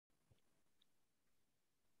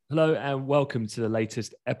Hello and welcome to the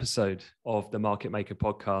latest episode of the Market Maker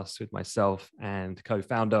podcast with myself and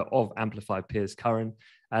co-founder of Amplify, Piers,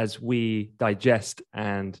 as we digest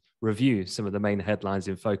and review some of the main headlines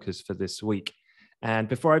in focus for this week. And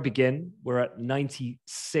before I begin, we're at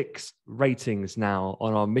 96 ratings now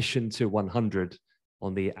on our mission to 100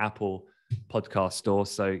 on the Apple podcast store.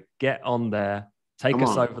 So get on there, take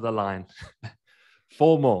us over the line.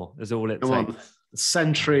 4 more is all it takes. The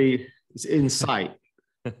century is in sight.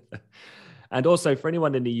 And also for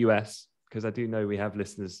anyone in the US, because I do know we have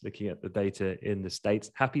listeners looking at the data in the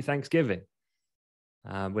States, happy Thanksgiving.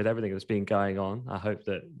 With everything that's been going on, I hope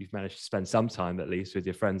that you've managed to spend some time at least with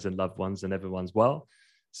your friends and loved ones and everyone's well.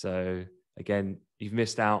 So again, you've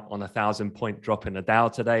missed out on a 1,000-point drop in the Dow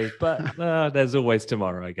today, but there's always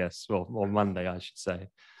tomorrow, I guess, or Monday, I should say.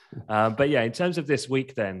 But yeah, in terms of this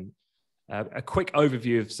week then, a quick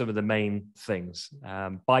overview of some of the main things.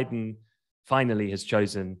 Biden finally has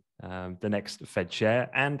chosen the next Fed chair,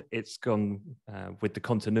 and it's gone with the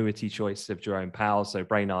continuity choice of Jerome Powell. So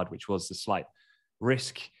Brainard, which was the slight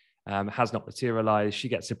risk, has not materialized. She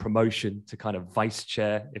gets a promotion to kind of vice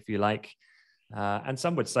chair, if you like. And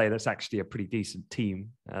some would say that's actually a pretty decent team,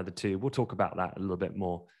 the two. We'll talk about that a little bit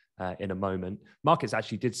more in a moment. Markets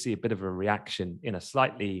actually did see a bit of a reaction in a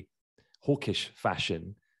slightly hawkish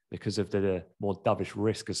fashion because of the more dovish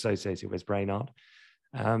risk associated with Brainard.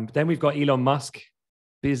 Then we've got Elon Musk,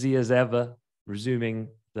 busy as ever, resuming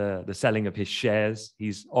the selling of his shares.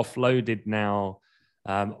 He's offloaded now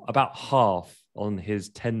about half on his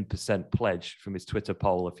 10% pledge from his Twitter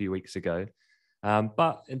poll a few weeks ago.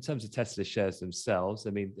 But in terms of Tesla shares themselves, I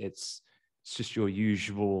mean, it's just your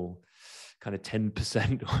usual kind of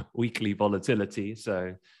 10% weekly volatility.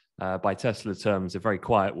 So by Tesla terms, a very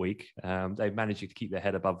quiet week. They've managed to keep their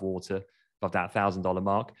head above water, above that $1,000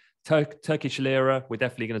 mark. Turkish Lira, we're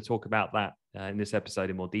definitely going to talk about that in this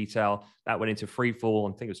episode in more detail. That went into free fall.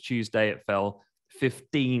 I think it was Tuesday. It fell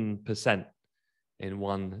 15% in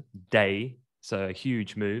one day. So a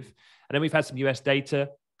huge move. And then we've had some US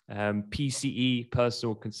data, PCE,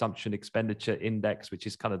 Personal Consumption Expenditure Index, which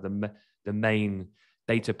is kind of the main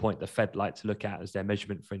data point the Fed like to look at as their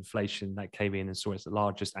measurement for inflation. That came in and saw its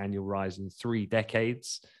largest annual rise in 3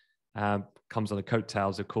 decades. Comes on the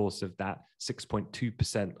coattails, of course, of that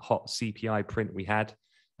 6.2% hot CPI print we had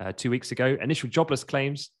 2 weeks ago. Initial jobless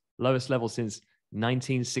claims, lowest level since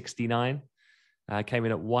 1969, came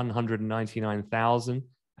in at 199,000.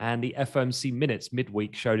 And the FOMC minutes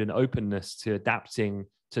midweek showed an openness to adapting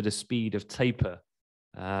to the speed of taper.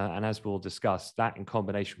 And as we'll discuss, that in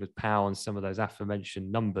combination with Powell and some of those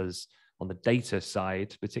aforementioned numbers on the data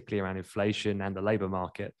side, particularly around inflation and the labor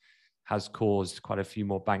market, has caused quite a few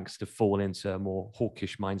more banks to fall into a more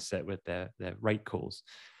hawkish mindset with their rate calls.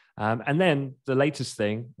 And then the latest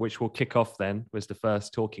thing, which will kick off then, was the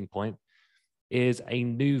first talking point, is a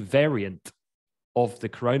new variant of the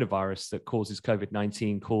coronavirus that causes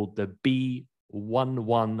COVID-19 called the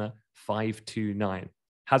B11529.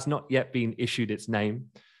 Has not yet been issued its name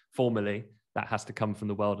formally. That has to come from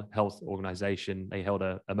the World Health Organization. They held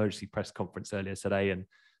an emergency press conference earlier today, and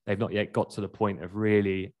they've not yet got to the point of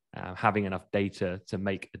really having enough data to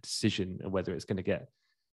make a decision on whether it's going to get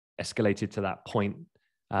escalated to that point.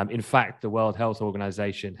 In fact, the World Health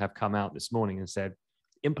Organization have come out this morning and said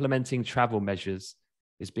implementing travel measures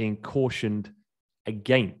is being cautioned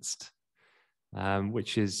against,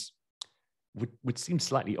 which would seem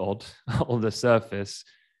slightly odd on the surface,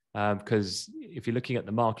 because if you're looking at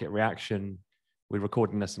the market reaction, we're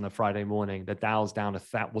recording this on a Friday morning, the Dow's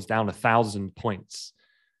was down 1,000 points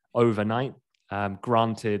overnight.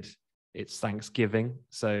 Granted, it's Thanksgiving,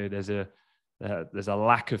 so there's a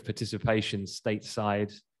lack of participation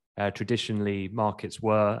stateside. Traditionally, markets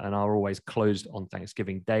were and are always closed on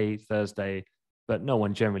Thanksgiving Day, Thursday, but no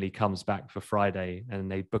one generally comes back for Friday, and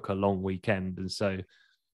they book a long weekend, and so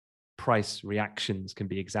price reactions can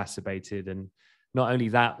be exacerbated. And not only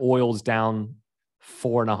that, oil's down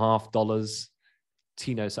 $4.50.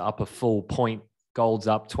 Tino's up a full point. Gold's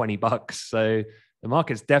up $20. So the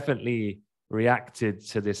market's definitely reacted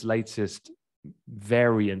to this latest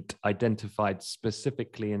variant identified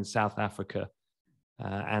specifically in South Africa.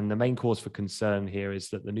 And the main cause for concern here is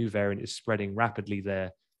that the new variant is spreading rapidly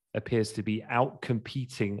there, appears to be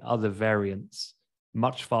out-competing other variants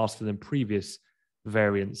much faster than previous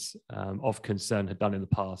variants of concern had done in the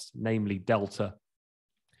past, namely Delta,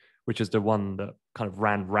 which is the one that kind of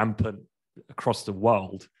ran rampant across the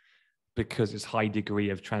world because its high degree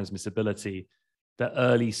of transmissibility. The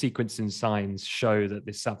early sequencing signs show that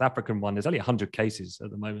this South African one, there's only 100 cases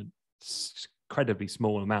at the moment. It's incredibly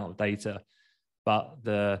small amount of data, But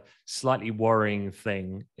the slightly worrying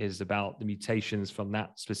thing is about the mutations from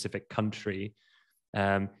that specific country.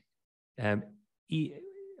 I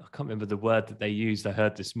can't remember the word that they used. I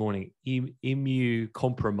heard this morning,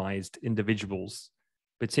 immunocompromised individuals,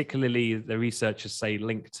 particularly the researchers say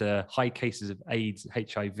linked to high cases of AIDS,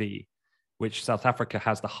 HIV, which South Africa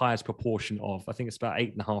has the highest proportion of. I think it's about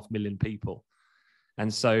 8.5 million people.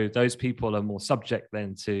 And so those people are more subject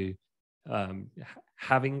then to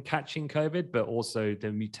catching COVID, but also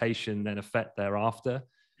the mutation then effect thereafter.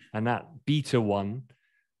 And that beta one,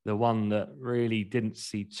 the one that really didn't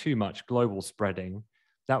see too much global spreading,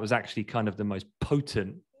 that was actually kind of the most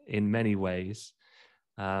potent in many ways.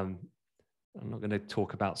 I'm not going to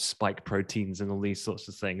talk about spike proteins and all these sorts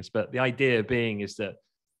of things, but the idea being is that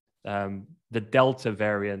the Delta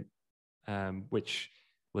variant, which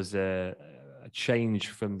was a change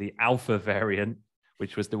from the Alpha variant,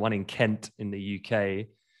 which was the one in Kent in the UK,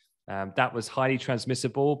 that was highly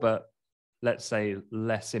transmissible, but let's say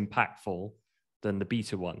less impactful than the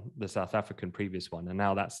beta one, the South African previous one. And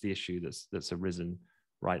now that's the issue that's arisen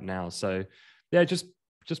right now. So yeah, just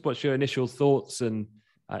what's your initial thoughts? And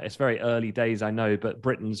it's very early days, I know, but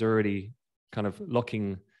Britain's already kind of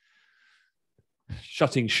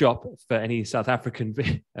shutting shop for any South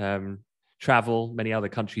African travel. Many other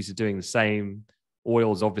countries are doing the same.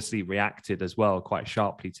 Oil's obviously reacted as well quite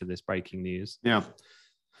sharply to this breaking news. Yeah.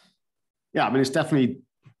 I mean, it's definitely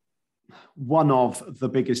one of the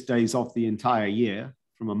biggest days of the entire year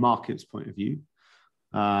from a market's point of view.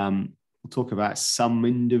 We'll talk about some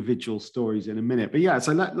individual stories in a minute. But yeah,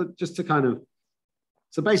 so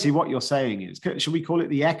so basically what you're saying is, should we call it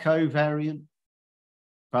the Echo variant?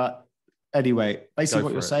 But anyway, basically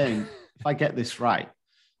what you're saying, if I get this right,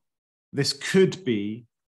 this could be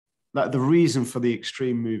that the reason for the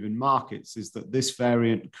extreme move in markets is that this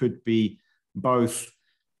variant could be both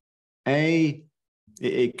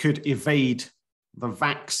it could evade the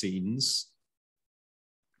vaccines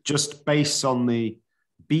just based on the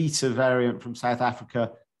beta variant from South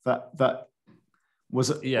Africa that was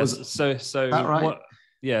so that right?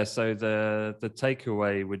 So the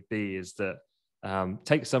takeaway would be is that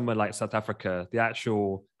take somewhere like South Africa, the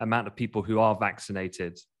actual amount of people who are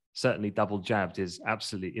vaccinated, certainly double jabbed, is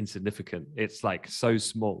absolutely insignificant. It's like so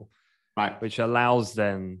small, right? Which allows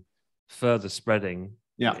then further spreading.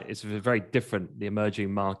 Yeah, it's very different, the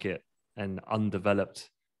emerging market and undeveloped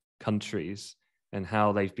countries and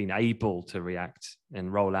how they've been able to react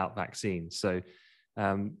and roll out vaccines. So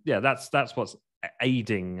that's what's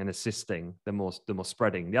aiding and assisting the more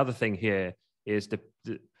spreading. The other thing here is the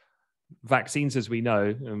vaccines, as we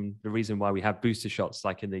know, the reason why we have booster shots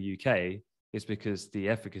like in the UK is because the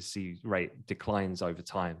efficacy rate declines over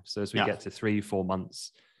time. So as we get to 3-4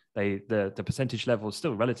 months, the percentage level is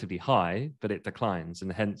still relatively high, but it declines,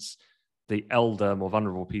 and hence the elder, more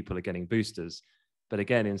vulnerable people are getting boosters. But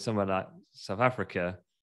again, in somewhere like South Africa,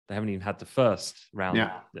 they haven't even had the first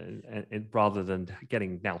round, rather than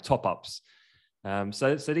getting now top-ups.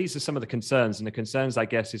 So these are some of the concerns, and the concerns, I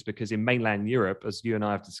guess, is because in mainland Europe, as you and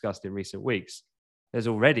I have discussed in recent weeks, there's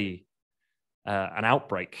already an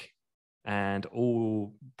outbreak. And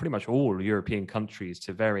pretty much all European countries,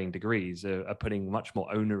 to varying degrees, are putting much more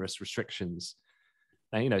onerous restrictions.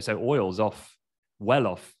 And, so oil's well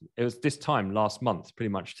off. It was this time last month, pretty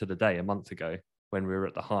much to the day, a month ago, when we were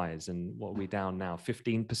at the highs. And what are we down now?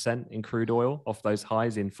 15% in crude oil off those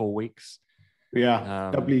highs in 4 weeks.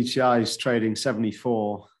 Yeah, WTI is trading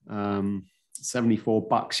 74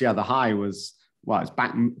 $74. Yeah, the high was, it's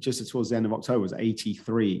back just towards the end of October, was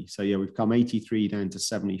 83. So yeah, we've come 83 down to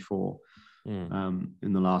 74 in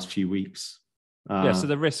the last few weeks. So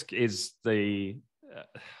the risk is one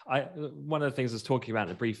of the things I was talking about in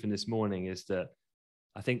the briefing this morning is that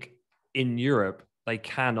I think in Europe, they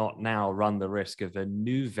cannot now run the risk of a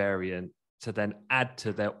new variant to then add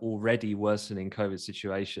to their already worsening COVID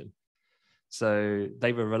situation. So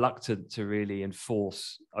they were reluctant to really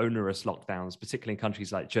enforce onerous lockdowns, particularly in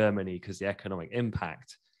countries like Germany, because the economic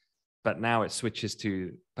impact. But now it switches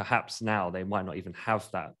to perhaps now they might not even have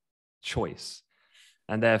that choice.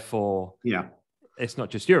 And therefore, it's not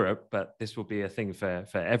just Europe, but this will be a thing for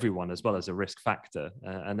everyone as well as a risk factor.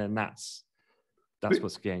 And then that's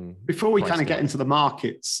what's getting. Before we kind of get into the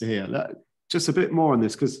markets here, just a bit more on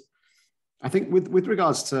this, because I think with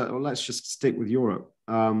regards to, let's just stick with Europe.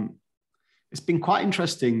 It's been quite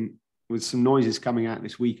interesting with some noises coming out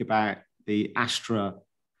this week about the Astra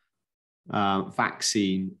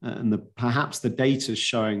vaccine, and perhaps the data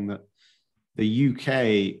showing that the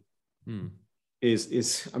UK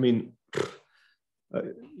is, I mean,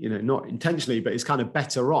 not intentionally, but it's kind of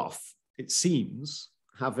better off, it seems,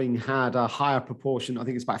 having had a higher proportion. I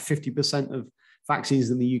think it's about 50% of vaccines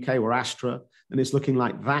in the UK were Astra, and it's looking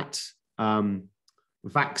like that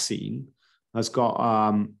vaccine has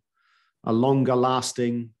got a longer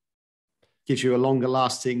lasting, gives you a longer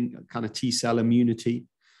lasting kind of T-cell immunity.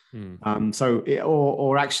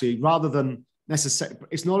 Or actually, rather than necessarily,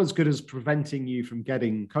 it's not as good as preventing you from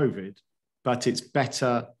getting COVID, but it's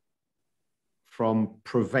better from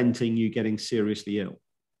preventing you getting seriously ill,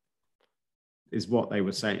 is what they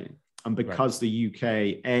were saying. And because the UK,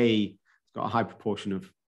 A, has got a high proportion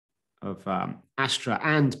of Astra,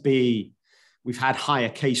 and B, we've had higher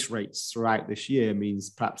case rates throughout this year, means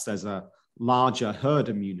perhaps there's a larger herd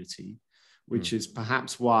immunity, which is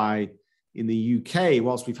perhaps why in the UK,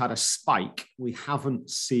 whilst we've had a spike, we haven't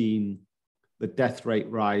seen the death rate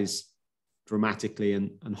rise dramatically,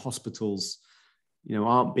 and hospitals,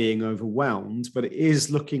 aren't being overwhelmed. But it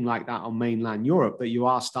is looking like that on mainland Europe, that you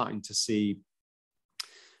are starting to see,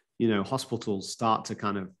 hospitals start to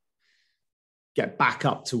kind of get back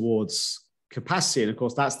up towards capacity. And of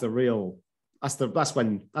course, that's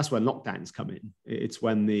when lockdowns come in. It's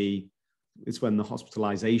when the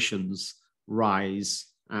hospitalizations rise,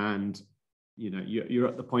 and you're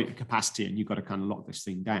at the point of capacity, and you've got to kind of lock this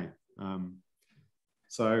thing down.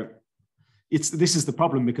 So this is the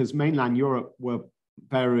problem, because mainland Europe were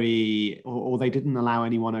or they didn't allow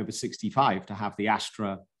anyone over 65 to have the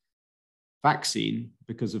Astra vaccine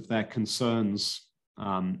because of their concerns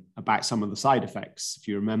about some of the side effects, if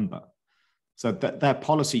you remember. So their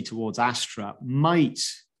policy towards Astra might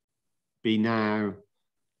be now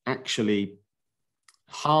actually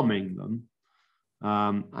harming them.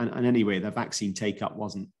 And anyway, their vaccine take-up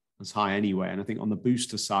wasn't as high anyway. And I think on the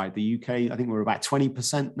booster side, the UK, I think we're about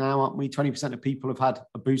 20% now, aren't we? 20% of people have had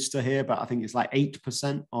a booster here, but I think it's like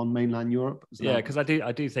 8% on mainland Europe. Yeah, because I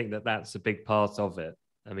do think that that's a big part of it.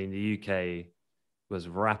 I mean, the UK was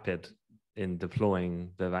rapid in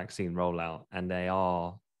deploying the vaccine rollout, and they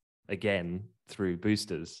are again through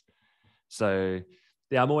boosters. So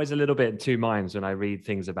yeah, I'm always a little bit in two minds when I read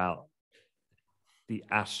things about the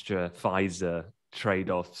Astra-Pfizer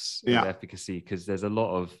trade-offs of efficacy, because there's a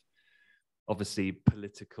lot of obviously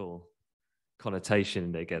political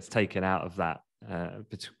connotation that gets taken out of that,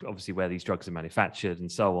 obviously where these drugs are manufactured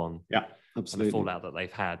and so on. Yeah, absolutely. And the fallout that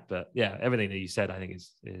they've had. But yeah, everything that you said, I think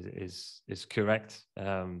is correct.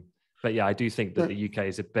 But yeah, I do think that the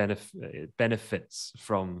UK benefits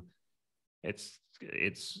from its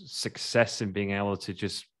success in being able to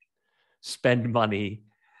just spend money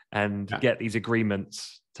and get these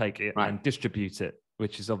agreements, take it and distribute it,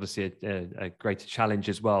 which is obviously a greater challenge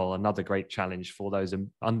as well. Another great challenge for those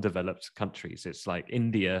undeveloped countries. It's like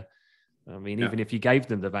India. I mean, even if you gave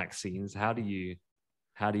them the vaccines, how do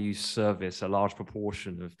you service a large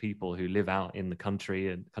proportion of people who live out in the country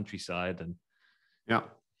and countryside? And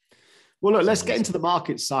well, look, let's get into the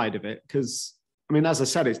market side of it, because I mean, as I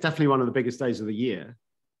said, it's definitely one of the biggest days of the year,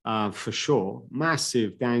 for sure.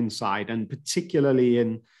 Massive downside, and particularly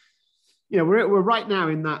in, we're right now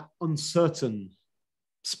in that uncertain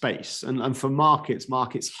space, and for markets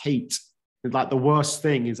hate, like, the worst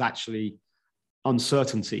thing is actually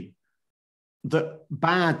uncertainty. The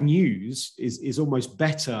bad news is almost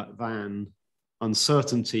better than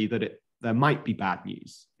uncertainty that there might be bad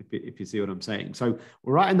news, if you see what I'm saying. So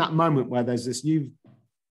we're right in that moment where there's this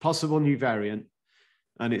possible new variant,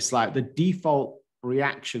 and it's like the default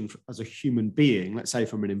reaction as a human being, let's say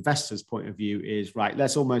from an investor's point of view, is right,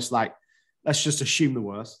 let's just assume the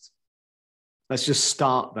worst. Let's just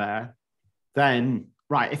start there. Then,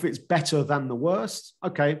 right, if it's better than the worst,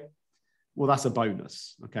 okay, well, that's a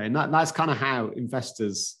bonus. Okay. And that's kind of how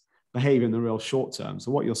investors behave in the real short term.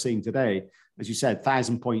 So what you're seeing today, as you said,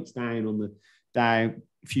 1,000 points down on the Dow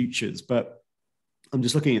futures, but I'm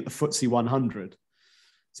just looking at the FTSE 100.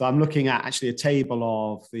 So I'm looking at actually a table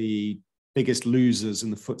of the biggest losers in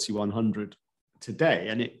the FTSE 100 today,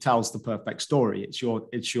 and it tells the perfect story.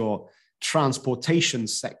 It's your transportation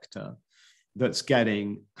sector that's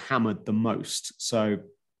getting hammered the most. So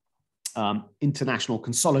International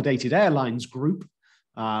Consolidated Airlines Group,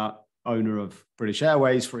 owner of British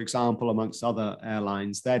Airways, for example, amongst other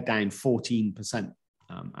airlines, they're down 14%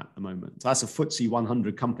 at the moment. So that's a FTSE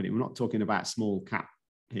 100 company. We're not talking about small cap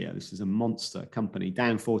here. This is a monster company,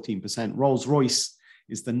 down 14%. Rolls-Royce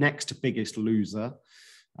is the next biggest loser,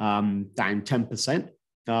 down 10%.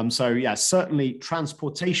 So yeah, certainly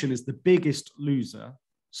transportation is the biggest loser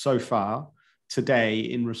so far today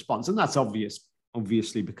in response. And that's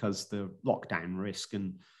obviously because the lockdown risk,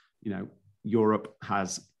 and Europe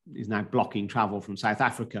is now blocking travel from South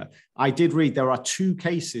Africa. I did read there are 2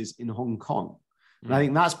 cases in Hong Kong. And I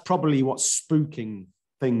think that's probably what's spooking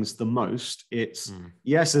things the most. It's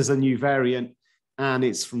yes, there's a new variant and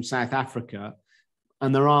it's from South Africa,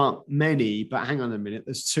 and there aren't many, but hang on a minute,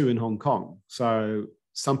 there's 2 in Hong Kong. So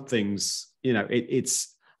something's,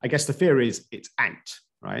 it's, I guess the fear is it's out,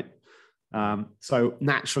 right? So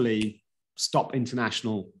naturally stop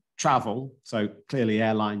international travel. So clearly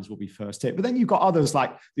airlines will be first hit, but then you've got others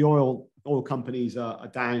like the oil companies are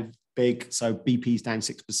down big. So BP's down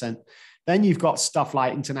 6%. Then you've got stuff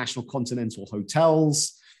like international continental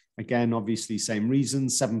hotels. Again, obviously same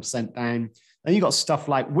reasons, 7% down. Then you've got stuff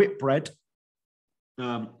like Whitbread,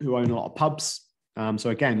 who own a lot of pubs. So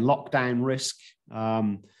again, lockdown risk.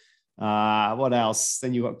 What else?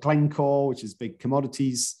 Then you've got Glencore, which is big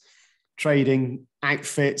commodities trading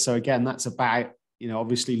outfit. So again, that's about,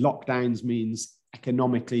 obviously lockdowns means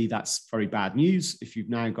economically that's very bad news. If you've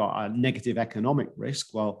now got a negative economic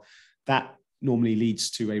risk, well, that normally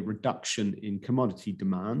leads to a reduction in commodity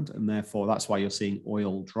demand. And therefore, that's why you're seeing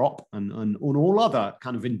oil drop and on all other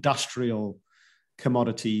kind of industrial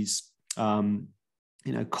commodities.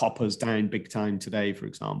 Copper's down big time today, for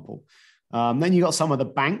example. Then you got some of the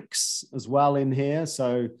banks as well in here.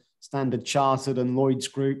 So Standard Chartered and Lloyd's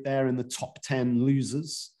Group, they're in the top 10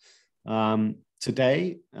 losers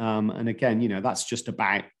today. And again, that's just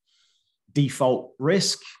about default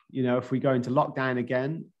risk, if we go into lockdown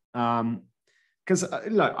again. Because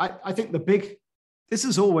look, I think this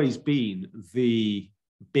has always been the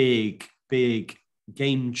big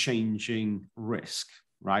game-changing risk,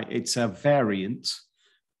 right? It's a variant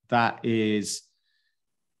that is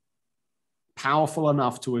powerful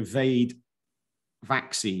enough to evade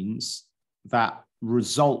vaccines that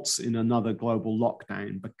results in another global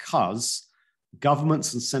lockdown because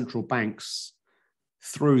governments and central banks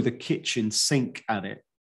threw the kitchen sink at it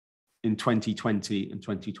in 2020 and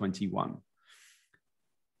 2021.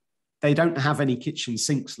 They don't have any kitchen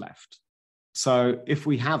sinks left. So if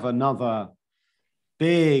we have another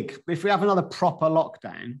proper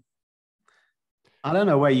lockdown, I don't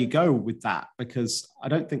know where you go with that because I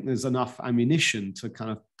don't think there's enough ammunition to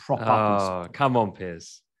kind of prop up. Oh, come on,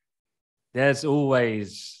 Piers. There's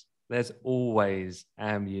always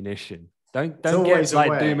ammunition. Don't get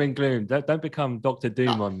like doom and gloom. Don't become Dr.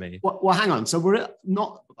 Doom on me. Well, hang on. So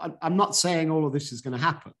I'm not saying all of this is going to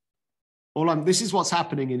happen. This is what's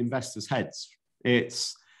happening in investors' heads.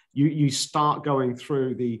 It's you start going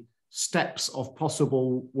through the steps of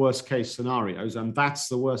possible worst case scenarios, and that's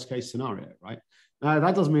the worst case scenario, right? Now,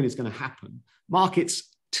 that doesn't mean it's going to happen.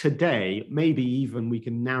 Markets today, maybe even we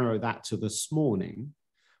can narrow that to this morning,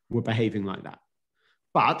 we're behaving like that.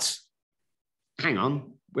 But hang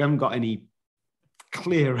on, we haven't got any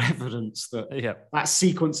clear evidence that that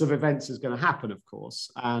sequence of events is going to happen, of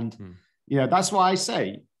course. And, that's why I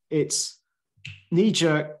say it's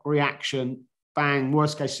knee-jerk reaction, bang,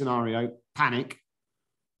 worst case scenario, panic.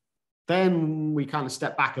 Then we kind of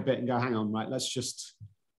step back a bit and go, hang on, right,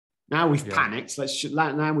 now we've panicked.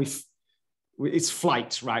 It's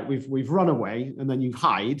flight, right? We've run away, and then you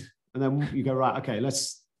hide, and then you go, right, okay,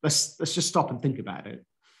 let's just stop and think about it.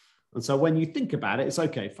 And so when you think about it, it's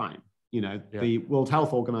okay, fine. The World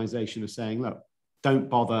Health Organization is saying, look, don't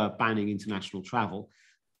bother banning international travel.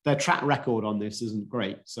 Their track record on this isn't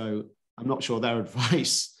great, so I'm not sure their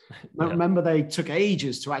advice. Remember, they took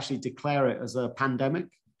ages to actually declare it as a pandemic.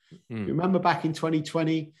 You remember back in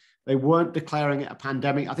 2020? They weren't declaring it a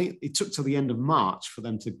pandemic. I think it took till the end of March for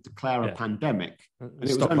them to declare a pandemic. And it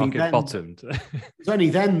was only then, bottomed. It was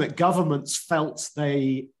only then that governments felt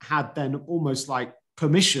they had then almost like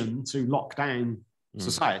permission to lock down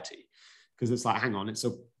society. Because it's like, hang on, it's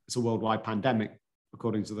a worldwide pandemic,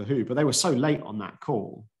 according to the WHO. But they were so late on that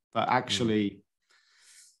call that actually...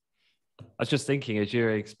 I was just thinking, as you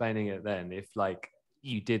were explaining it then, if like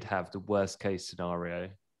you did have the worst case scenario,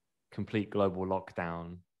 complete global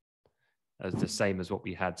lockdown, as the same as what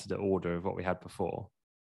we had to the order of what we had before.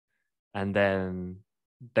 And then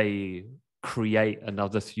they create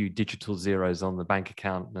another few digital zeros on the bank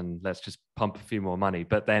account and let's just pump a few more money.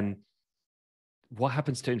 But then what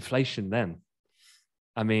happens to inflation then?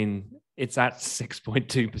 I mean, it's at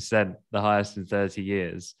 6.2%, the highest in 30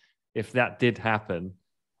 years. If that did happen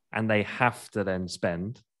and they have to then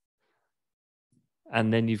spend,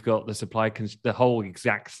 and then you've got the whole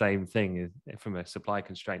exact same thing from a supply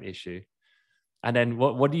constraint issue. And then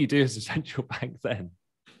what do you do as a central bank then?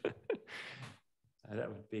 That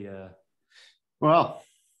would be a... Well,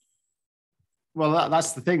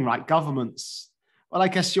 that's the thing, right? Governments, well, I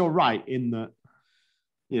guess you're right in that,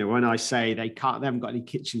 when I say they haven't got any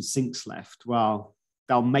kitchen sinks left, well,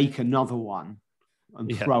 they'll make another one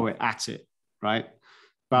and throw it at it, right?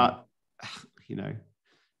 But,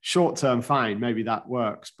 short term, fine, maybe that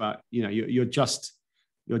works. But, you're just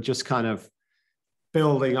kind of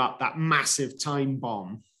building up that massive time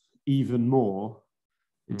bomb even more.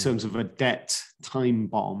 in terms of a debt time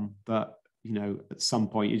bomb that, at some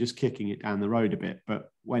point you're just kicking it down the road a bit. But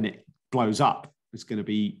when it blows up, it's going to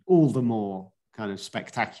be all the more kind of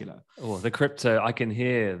spectacular. Oh, I can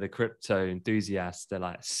hear the crypto enthusiasts. They're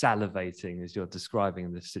like salivating as you're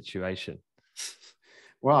describing this situation.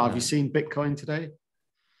 Well, have you seen Bitcoin today?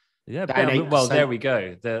 Yeah, well, there we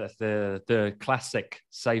go. The classic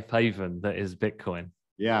safe haven that is Bitcoin.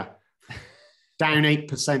 Yeah. Down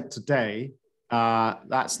 8% today.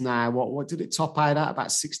 That's now, what did it top out at?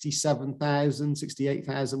 About 67,000,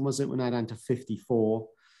 68,000, was it? We're now down to 54.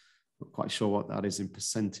 Not quite sure what that is in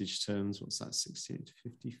percentage terms. What's that, 68 to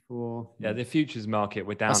 54? Yeah, the futures market,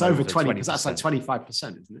 we're down that's over 20%. Because that's like 25%,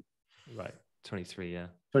 isn't it? Right, 23, yeah.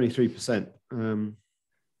 23%.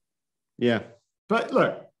 Yeah. But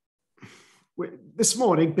look, this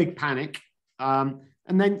morning, big panic. And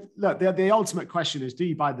then, look, the ultimate question is, do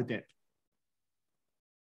you buy the dip?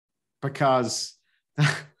 Because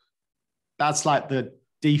that's like the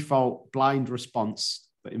default blind response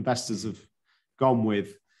that investors have gone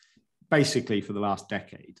with basically for the last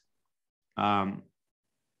decade.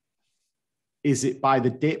 Is it buy the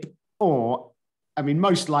dip? Or, I mean,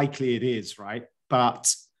 most likely it is, right?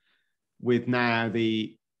 But with now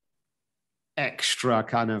the extra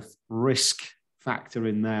kind of risk factor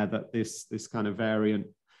in there that this kind of variant,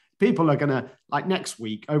 people are going to, like next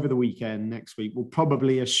week, over the weekend, next week, will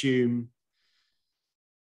probably assume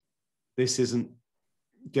this isn't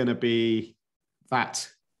going to be that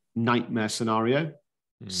nightmare scenario.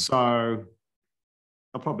 So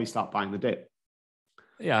I'll probably start buying the dip.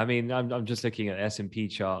 Yeah, I mean, I'm just looking at the S&P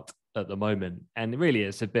chart at the moment, and really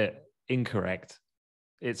it's a bit incorrect.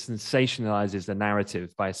 It sensationalizes the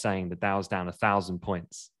narrative by saying the Dow's down 1,000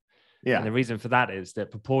 points. Yeah. And the reason for that is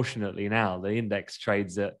that proportionately now the index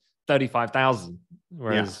trades at 35,000,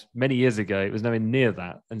 whereas many years ago it was nowhere near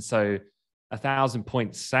that. And so 1,000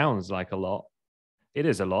 points sounds like a lot. It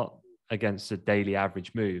is a lot against a daily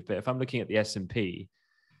average move. But if I'm looking at the S&P,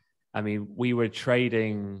 I mean, we were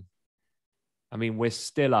trading, I mean, we're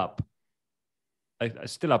still up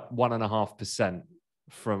 1.5%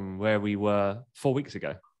 from where we were 4 weeks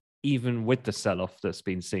ago, even with the sell-off that's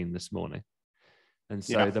been seen this morning. And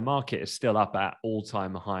so the market is still up at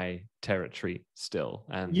all-time high territory still.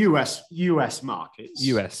 And US markets.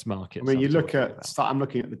 US markets. I mean, I'm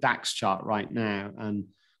looking at the DAX chart right now, and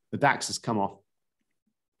the DAX has come off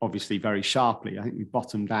obviously very sharply. I think we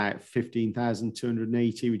bottomed out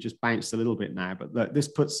 15,280. We just bounced a little bit now, but look, this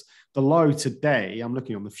puts the low today. I'm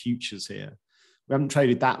looking on the futures here. We haven't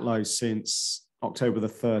traded that low since October the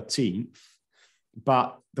 13th,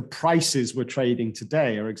 but the prices we're trading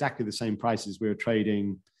today are exactly the same prices we were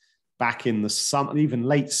trading back in the summer, even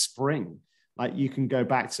late spring. Like you can go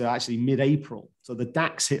back to actually mid-April. So the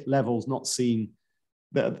DAX hit levels not seen,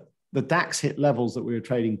 the DAX hit levels that we were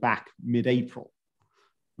trading back mid-April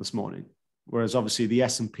this morning. Whereas obviously the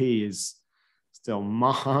S&P is still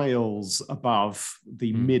miles above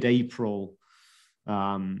the mid-April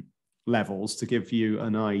levels. To give you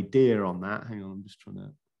an idea on that, hang on, I'm just trying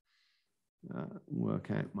to work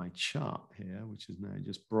out my chart here, which is now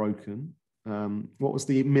just broken. What was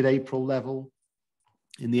the mid-April level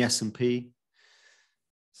in the S&P?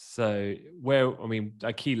 So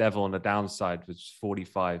a key level on the downside was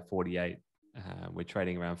 45, 48. We're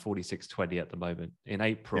trading around 46.20 at the moment. In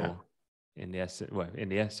April, in the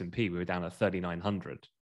S&P, we were down at 3,900.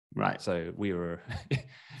 Right. So we're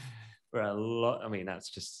a lot. I mean,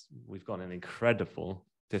 we've gone an incredible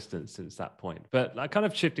distance since that point. But like kind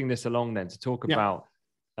of shifting this along then to talk about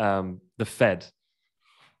the Fed,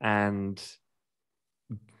 and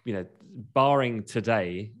barring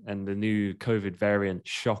today and the new COVID variant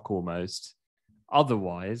shock almost,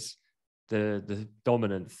 otherwise the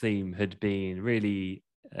dominant theme had been really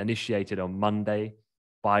initiated on Monday.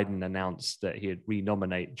 Biden announced that he would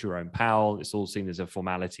renominate Jerome Powell. It's all seen as a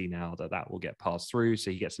formality now that will get passed through.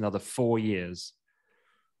 So he gets another 4 years.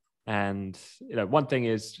 And one thing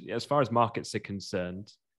is, as far as markets are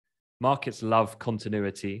concerned, markets love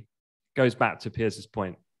continuity. Goes back to Piers's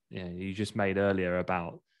point you just made earlier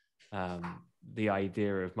about the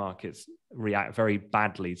idea of markets react very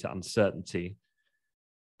badly to uncertainty.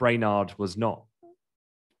 Brainard was not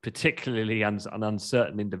particularly an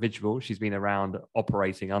uncertain individual. She's been around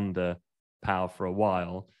operating under Powell for a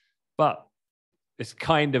while, but it's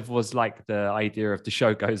kind of was like the idea of the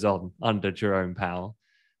show goes on under Jerome Powell,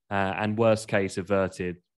 and worst case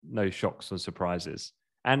averted, no shocks or surprises.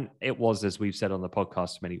 And it was, as we've said on the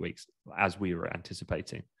podcast many weeks, as we were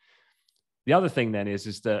anticipating. The other thing then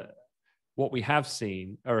is that what we have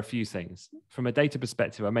seen are a few things. From a data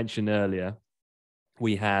perspective, I mentioned earlier,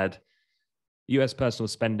 we had US personal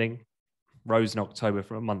spending rose in October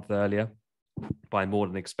from a month earlier by more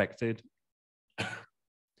than expected.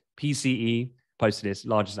 PCE posted its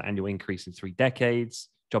largest annual increase in 3 decades.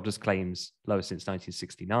 Jobless claims lowest since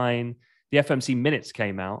 1969. The FMC minutes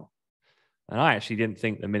came out, and I actually didn't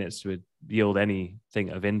think the minutes would yield anything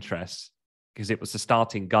of interest because it was the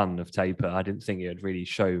starting gun of taper. I didn't think it would really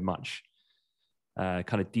show much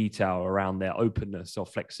kind of detail around their openness or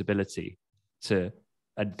flexibility to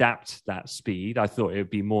adapt that speed. I thought it would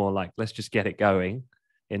be more like, let's just get it going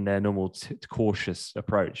in their normal cautious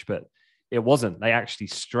approach, but it wasn't. They actually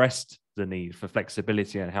stressed the need for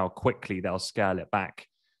flexibility and how quickly they'll scale it back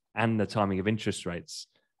and the timing of interest rates.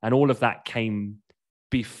 And all of that came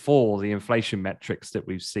before the inflation metrics that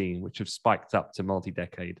we've seen, which have spiked up to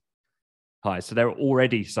multi-decade highs. So they're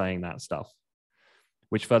already saying that stuff,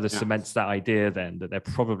 which further cements that idea then that they're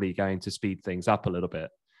probably going to speed things up a little bit.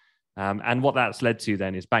 And what that's led to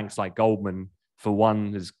then is banks like Goldman, for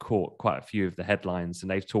one, has caught quite a few of the headlines, and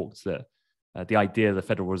they've talked that the idea the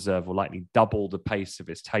Federal Reserve will likely double the pace of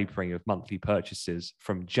its tapering of monthly purchases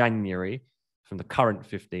from January, from the current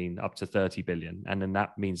 15 up to 30 billion. And then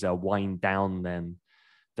that means they'll wind down then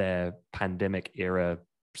their pandemic era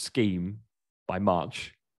scheme by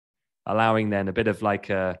March, allowing then a bit of like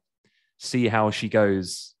a see how she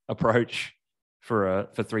goes approach for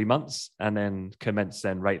 3 months, and then commence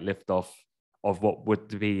then rate liftoff of what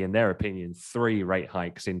would be, in their opinion, 3 rate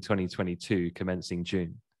hikes in 2022, commencing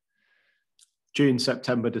June,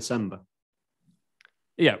 September, December.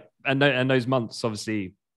 Yeah, and those months,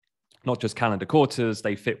 obviously, not just calendar quarters,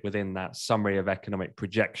 they fit within that summary of economic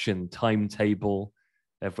projection timetable,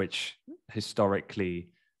 of which historically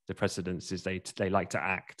the precedence is they like to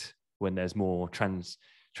act when there's more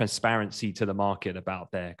transparency to the market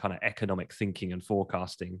about their kind of economic thinking and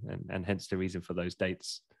forecasting, and hence the reason for those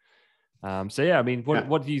dates. So yeah, I mean,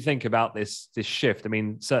 what do you think about this shift? I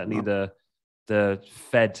mean, certainly the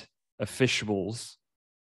Fed officials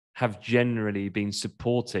have generally been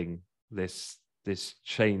supporting this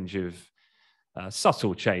change of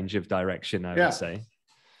subtle change of direction, I would say.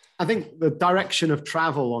 I think the direction of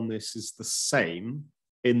travel on this is the same,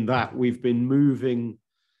 in that we've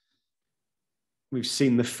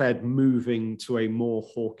seen the Fed moving to a more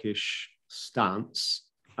hawkish stance,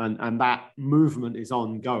 and that movement is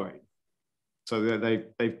ongoing. So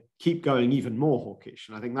they keep going even more hawkish.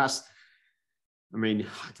 And I think I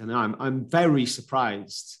don't know, I'm very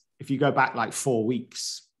surprised. If you go back like 4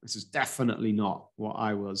 weeks, this is definitely not what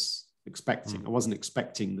I was expecting. I wasn't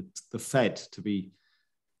expecting the Fed to be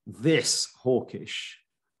this hawkish.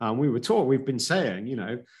 We've been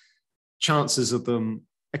saying, chances of them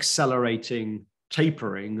accelerating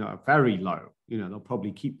tapering are very low. They'll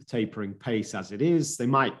probably keep the tapering pace as it is. They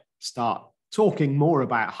might start talking more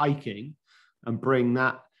about hiking and bring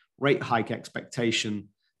that rate hike expectation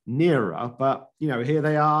nearer. But, here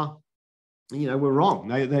they are, we're wrong.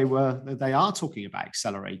 They are talking about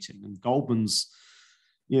accelerating, and Goldman's,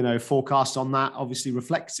 forecast on that obviously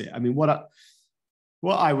reflects it. I mean, what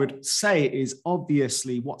I would say is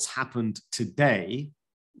obviously what's happened today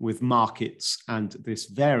with markets and this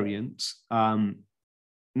variant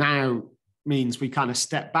now means we kind of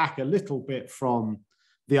step back a little bit from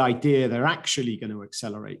the idea they're actually going to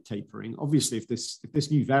accelerate tapering. Obviously, if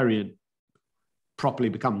this new variant properly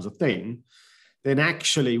becomes a thing, then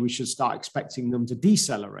actually we should start expecting them to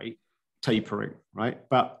decelerate tapering, right?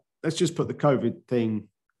 But let's just put the COVID thing,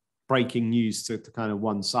 breaking news, to kind of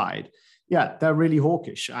one side. Yeah, they're really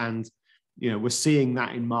hawkish, and we're seeing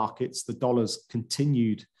that in markets. The dollar's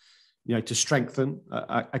continued, to strengthen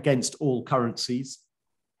against all currencies.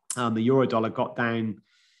 The euro dollar got down,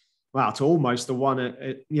 to almost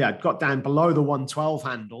got down below the 112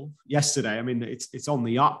 handle yesterday. I mean, it's on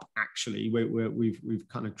the up actually. We've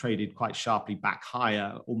kind of traded quite sharply back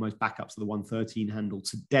higher, almost back up to the 113 handle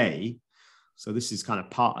today. So this is kind of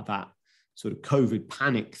part of that sort of COVID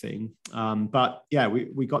panic thing. But yeah,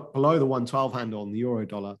 we got below the 112 handle on the euro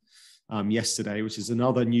dollar yesterday, which is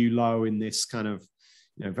another new low in this kind of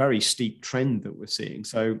very steep trend that we're seeing.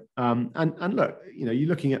 So and look, you're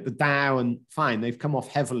looking at the Dow, and fine, they've come off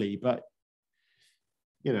heavily, but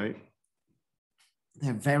they're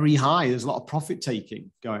very high. There's a lot of profit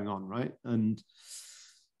taking going on, right? And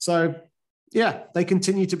so yeah, they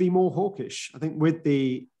continue to be more hawkish. I think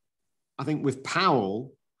with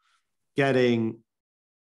Powell getting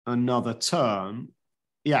another term,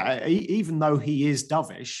 even though he is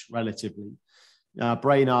dovish relatively,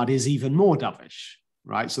 Brainard is even more dovish,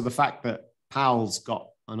 right? So the fact that Powell's got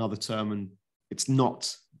another term and it's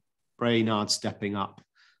not Brainard stepping up,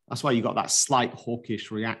 that's why you got that slight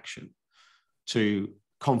hawkish reaction to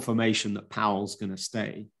confirmation that Powell's going to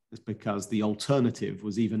stay. It's because the alternative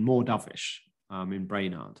was even more dovish in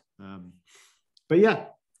Brainard. But yeah,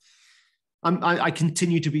 I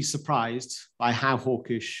continue to be surprised by how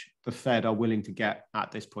hawkish the Fed are willing to get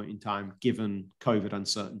at this point in time, given COVID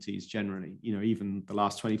uncertainties generally. Even the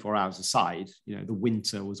last 24 hours aside, the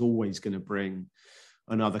winter was always going to bring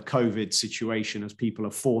another COVID situation as people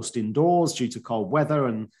are forced indoors due to cold weather.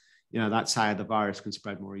 And, that's how the virus can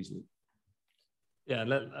spread more easily. Yeah,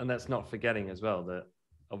 and that's not forgetting as well that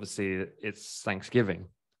obviously it's Thanksgiving.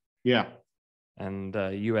 Yeah. And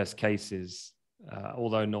US cases,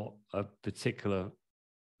 although not a particular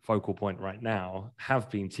focal point right now, have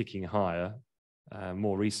been ticking higher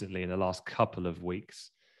more recently in the last couple of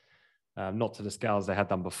weeks. Not to the scales they had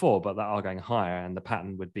done before, but that are going higher. And the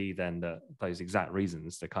pattern would be then that those exact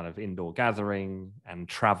reasons, the kind of indoor gathering and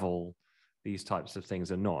travel, these types of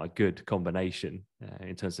things are not a good combination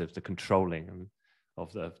in terms of the controlling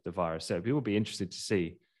of the virus. So people will be interested to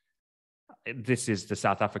see, this is the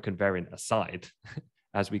South African variant aside,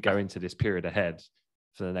 as we go into this period ahead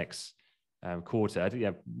for the next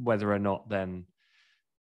quarter, whether or not then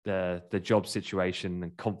the job situation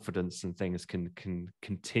and confidence and things can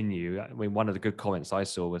continue. I mean, one of the good comments I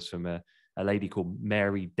saw was from a lady called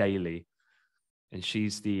Mary Daly, and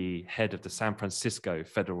she's the head of the San Francisco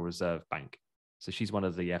Federal Reserve Bank. So she's one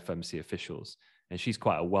of the FOMC officials, and she's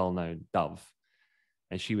quite a well-known dove.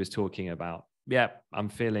 And she was talking about, I'm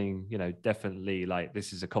feeling, definitely like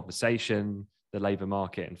this is a conversation, the labor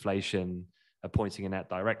market, inflation are pointing in that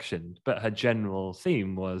direction. But her general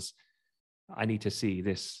theme was, I need to see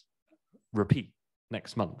this repeat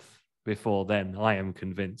next month. Before then, I am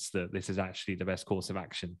convinced that this is actually the best course of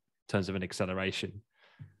action in terms of an acceleration.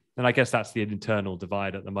 And I guess that's the internal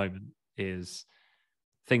divide at the moment, is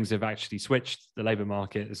things have actually switched. The labor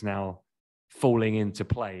market is now falling into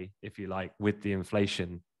play, if you like, with the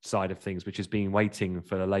inflation side of things, which has been waiting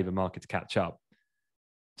for the labor market to catch up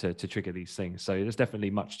to trigger these things. So there's definitely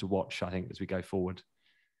much to watch, I think, as we go forward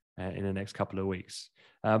in the next couple of weeks.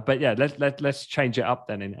 But yeah, let's change it up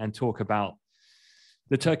then and talk about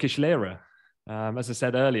the Turkish Lira. As I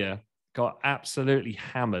said earlier, got absolutely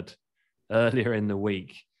hammered earlier in the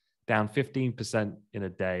week, down 15% in a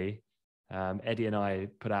day. Eddie and I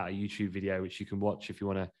put out a YouTube video, which you can watch if you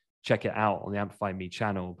want to check it out on the AmplifyME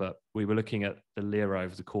channel. But we were looking at the Lira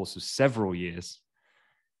over the course of several years,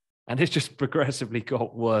 and it's just progressively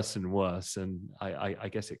got worse and worse. And I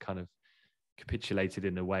guess it kind of capitulated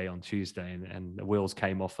in a way on Tuesday, and the wheels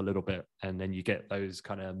came off a little bit. And then you get those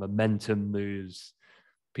kind of momentum moves.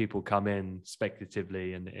 People come in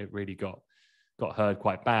speculatively, and it really got heard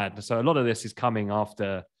quite bad. So a lot of this is coming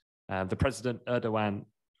after the president, Erdogan,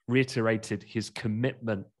 reiterated his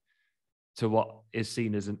commitment to what is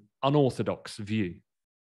seen as an unorthodox view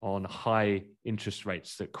on high interest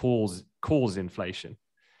rates that cause inflation.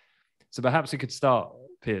 So perhaps we could start,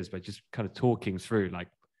 Piers, by just kind of talking through, like,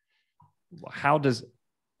 how does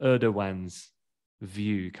Erdogan's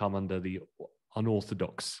view come under the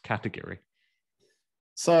unorthodox category?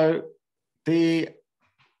 So the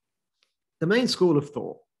main school of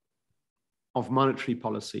thought of monetary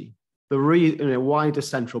policy, why do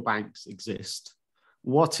central banks exist?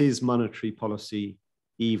 What is monetary policy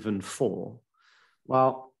even for?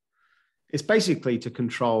 Well, it's basically to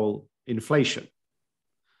control inflation.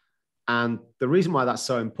 And the reason why that's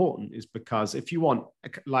so important is because if you want,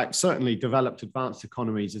 like, certainly developed advanced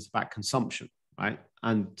economies, it's about consumption, right?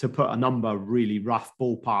 And to put a number, really rough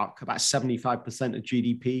ballpark, about 75% of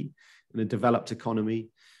GDP in a developed economy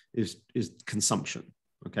is consumption.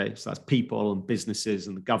 Okay, so that's people and businesses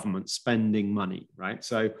and the government spending money, right?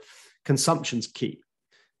 So consumption's key.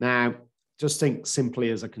 Now, just think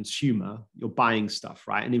simply as a consumer, you're buying stuff,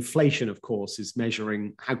 right? And inflation, of course, is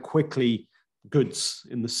measuring how quickly goods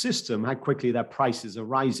in the system, how quickly their prices are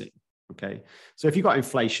rising, okay? So if you've got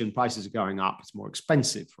inflation, prices are going up, it's more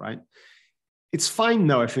expensive, right? It's fine,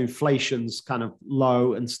 though, if inflation's kind of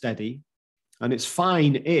low and steady. And it's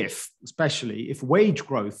fine especially if wage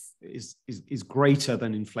growth is greater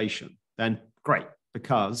than inflation, then great,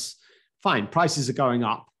 because fine, prices are going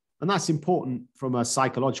up. And that's important from a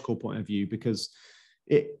psychological point of view because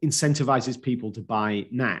it incentivizes people to buy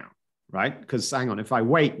now, right? Because hang on, if I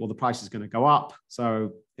wait, well, the price is going to go up.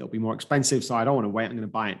 So it'll be more expensive. So I don't want to wait. I'm going to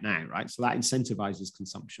buy it now, right? So that incentivizes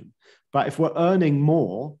consumption. But if we're earning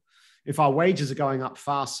more, if our wages are going up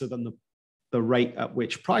faster than the rate at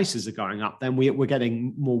which prices are going up, then we're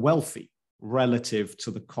getting more wealthy relative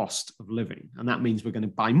to the cost of living. And that means we're going to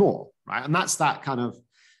buy more, right? And that's that kind of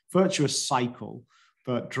virtuous cycle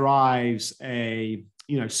that drives a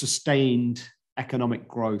sustained economic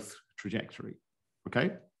growth trajectory,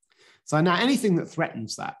 okay? So now anything that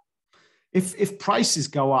threatens that, if prices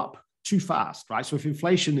go up too fast, right? So if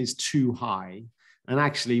inflation is too high, and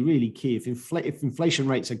actually really key, if inflation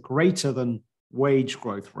rates are greater than wage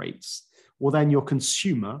growth rates, well, then your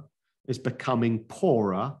consumer is becoming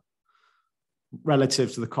poorer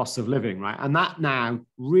relative to the cost of living, right? And that now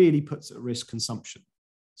really puts at risk consumption.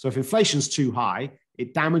 So if inflation's too high,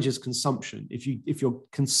 it damages consumption. If your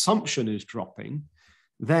consumption is dropping,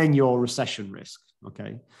 then you're recession risk,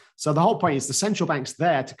 okay? So the whole point is the central bank's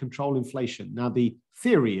there to control inflation. Now, the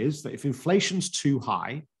theory is that if inflation's too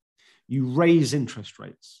high, you raise interest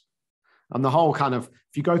rates. And the whole kind of,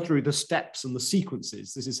 if you go through the steps and the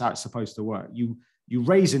sequences, this is how it's supposed to work. You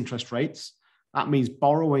raise interest rates. That means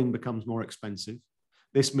borrowing becomes more expensive.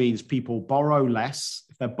 This means people borrow less.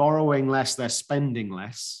 If they're borrowing less, they're spending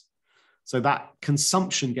less. So that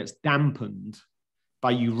consumption gets dampened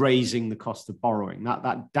by you raising the cost of borrowing.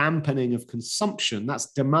 That dampening of consumption,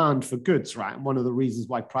 that's demand for goods, right? And one of the reasons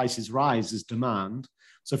why prices rise is demand.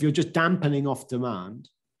 So if you're just dampening off demand,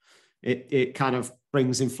 it kind of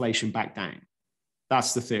brings inflation back down.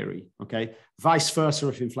 That's the theory, okay? Vice versa,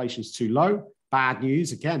 if inflation is too low, bad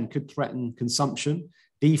news, again, could threaten consumption.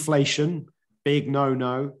 Deflation, big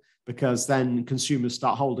no-no, because then consumers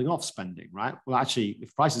start holding off spending, right? Well, actually,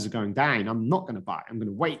 if prices are going down, I'm not going to buy, I'm going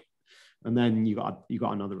to wait. And then you got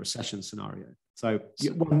another recession scenario. So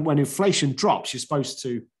when inflation drops, you're supposed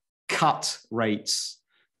to cut rates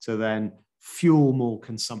to then fuel more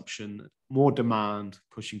consumption, more demand,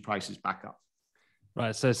 pushing prices back up.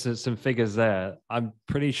 Right. So some figures there. I'm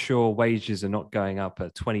pretty sure wages are not going up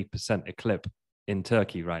at 20% a clip in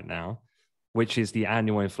Turkey right now, which is the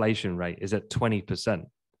annual inflation rate is at 20%.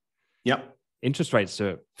 Yep. Interest rates are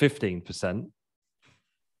at 15%.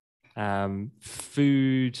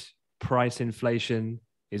 Food price inflation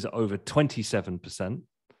is over 27%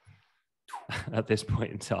 at this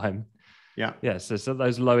point in time. Yeah. Yeah. So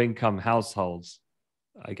those low income households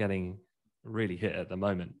are getting really hit at the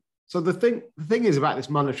moment. So the thing is about this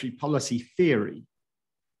monetary policy theory,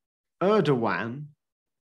 Erdogan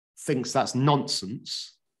thinks that's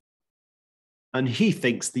nonsense, and he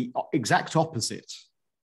thinks the exact opposite.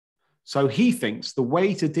 So he thinks the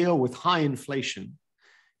way to deal with high inflation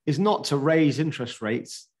is not to raise interest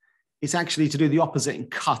rates, it's actually to do the opposite and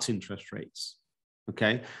cut interest rates.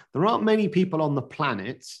 Okay? There aren't many people on the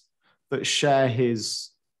planet that share his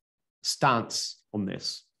stance on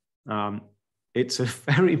this. It's a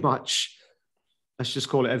very much, let's just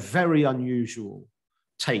call it a very unusual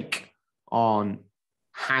take on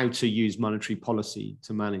how to use monetary policy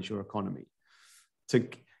to manage your economy.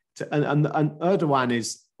 And Erdogan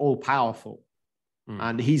is all powerful.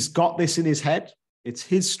 And he's got this in his head. It's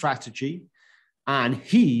his strategy. And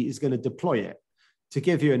he is going to deploy it. To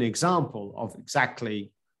give you an example of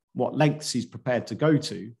exactly what lengths he's prepared to go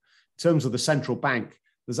to, in terms of the central bank,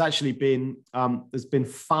 there's actually been, there's been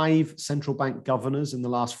 5 central bank governors in the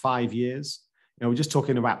last 5 years. You know, we're just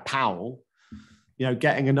talking about Powell, you know,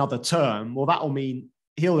 getting another term. Well, that will mean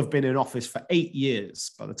he'll have been in office for 8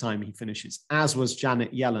 years by the time he finishes, as was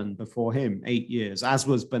Janet Yellen before him, 8 years, as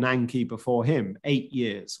was Bernanke before him, 8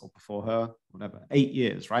 years, or before her, whatever, 8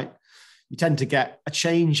 years, right? You tend to get a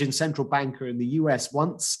change in central banker in the US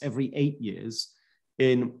once every 8 years.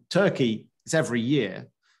 In Turkey, it's every year.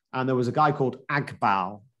 And there was a guy called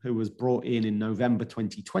Akbal who was brought in November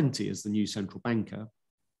 2020 as the new central banker.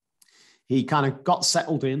 He kind of got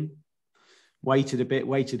settled in, waited a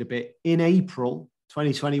bit. In April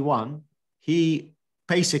 2021, he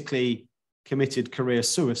basically committed career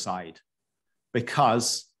suicide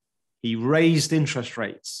because he raised interest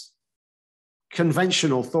rates.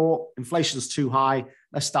 Conventional thought, inflation's too high,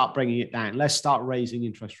 let's start bringing it down. Let's start raising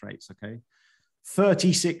interest rates, okay?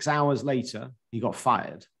 36 hours later, he got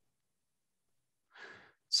fired.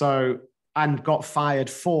 So, and got fired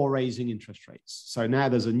for raising interest rates. So now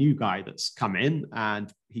there's a new guy that's come in and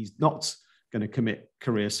he's not going to commit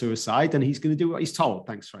career suicide and he's going to do what he's told.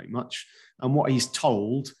 Thanks very much. And what he's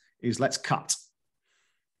told is let's cut.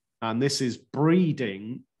 And this is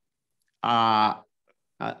breeding an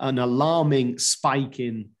alarming spike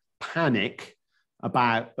in panic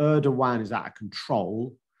about Erdogan is out of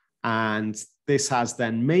control. And this has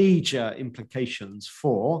then major implications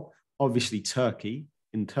for obviously Turkey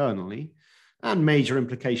internally and major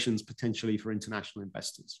implications potentially for international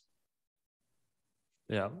investors.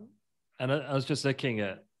 Yeah. And I was just looking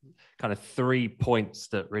at kind of 3 points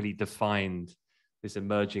that really defined this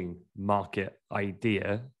emerging market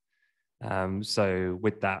idea. So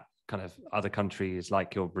with that, kind of other countries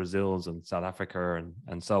like your Brazils and South Africa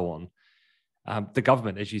and so on, the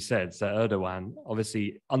government, as you said, so Erdogan,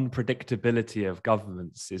 obviously unpredictability of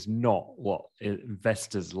governments is not what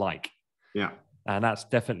investors like. Yeah. And that's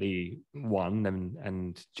definitely one.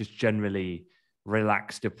 And just generally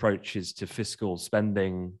relaxed approaches to fiscal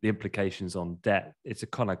spending, the implications on debt. It's a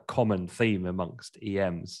kind of common theme amongst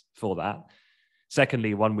EMs for that.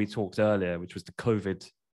 Secondly, one we talked earlier, which was the COVID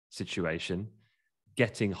situation,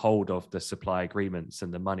 getting hold of the supply agreements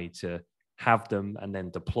and the money to have them and then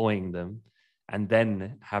deploying them, and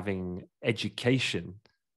then having education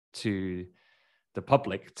to the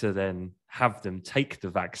public to then have them take the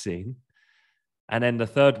vaccine. And then the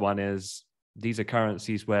third one is these are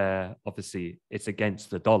currencies where obviously it's against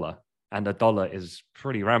the dollar, and the dollar is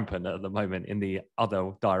pretty rampant at the moment in the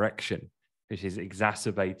other direction, which is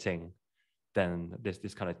exacerbating then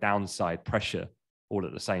this kind of downside pressure all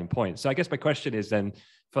at the same point. So I guess my question is then,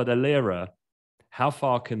 for the lira, how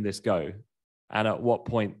far can this go? And at what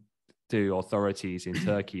point do authorities in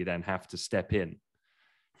Turkey then have to step in?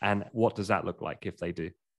 And what does that look like if they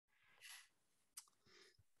do?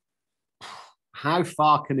 How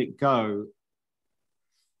far can it go?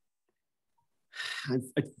 I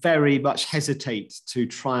very much hesitate to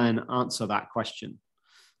try and answer that question.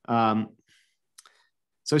 So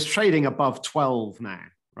it's trading above 12 now,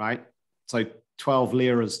 right? So 12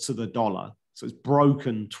 liras to the dollar. So it's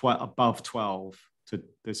broken above 12 to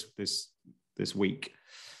this week.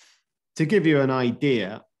 To give you an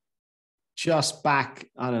idea, just back,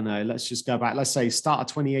 I don't know, let's just go back. Let's say start of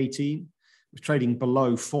 2018, it was trading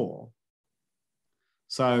below 4.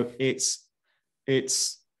 So it's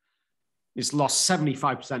lost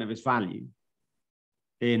 75% of its value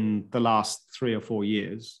in the last 3 or 4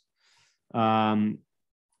 years. I'm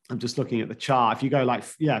just looking at the chart. If you go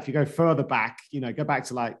if you go further back, go back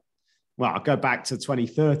to go back to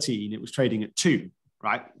 2013, it was trading at 2,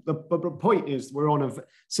 right? But the point is,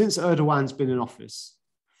 since Erdogan's been in office,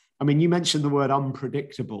 I mean, you mentioned the word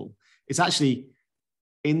unpredictable. It's actually,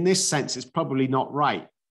 in this sense, it's probably not right.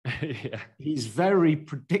 Yeah. He's very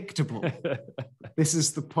predictable. This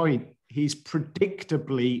is the point. He's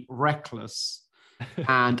predictably reckless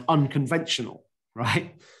and unconventional,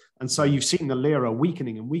 right? And so you've seen the lira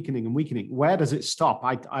weakening and weakening and weakening. Where does it stop?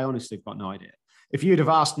 I honestly have got no idea. If you'd have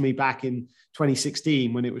asked me back in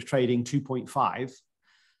 2016 when it was trading 2.5,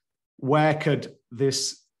 where could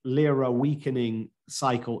this lira weakening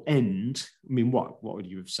cycle end? I mean, what would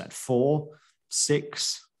you have said? 4,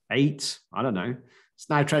 6, 8? I don't know. It's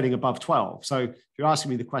now trading above 12. So if you're asking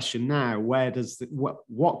me the question now,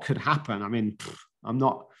 what could happen? I mean, I'm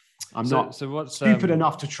not stupid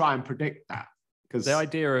enough to try and predict that. Because the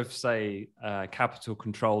idea of, say, capital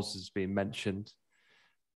controls has been mentioned.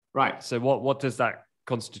 Right. So what does that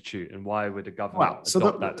constitute, and why would a government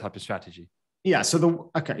adopt that type of strategy? Yeah. So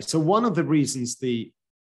one of the reasons the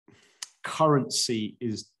currency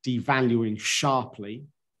is devaluing sharply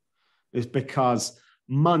is because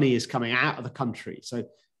money is coming out of the country. So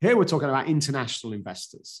here we're talking about international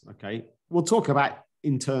investors. Okay. We'll talk about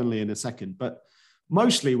internally in a second, but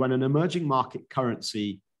mostly when an emerging market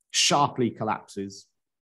currency sharply collapses,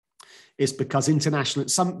 it's because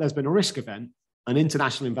there's been a risk event and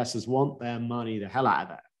international investors want their money the hell out of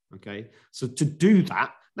there. Okay. So to do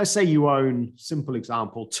that, let's say you own, simple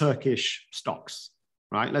example, Turkish stocks,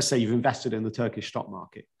 right? Let's say you've invested in the Turkish stock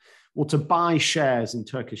market. Well, to buy shares in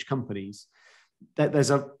Turkish companies, as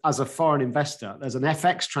a foreign investor, there's an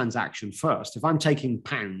FX transaction first. If I'm taking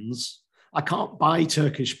pounds, I can't buy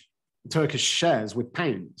Turkish shares with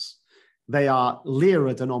pounds. They are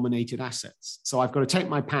lira denominated assets. So I've got to take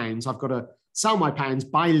my pounds, I've got to sell my pounds,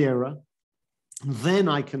 buy lira, then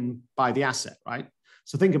I can buy the asset, right?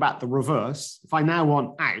 So think about the reverse. If I now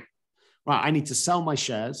want out, right, I need to sell my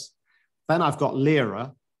shares, then I've got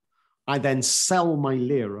lira, I then sell my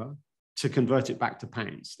lira to convert it back to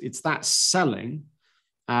pounds. It's that selling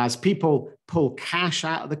as people pull cash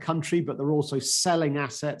out of the country, but they're also selling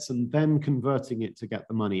assets and then converting it to get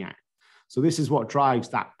the money out. So this is what drives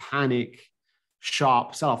that panic,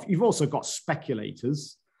 sharp sell-off. You've also got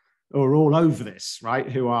speculators who are all over this, right?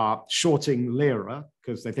 Who are shorting lira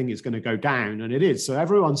because they think it's going to go down, and it is. So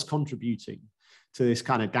everyone's contributing to this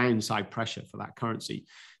kind of downside pressure for that currency.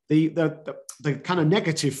 The kind of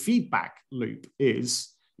negative feedback loop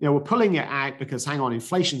is, we're pulling it out because, hang on,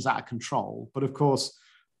 inflation's out of control. But of course,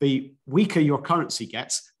 the weaker your currency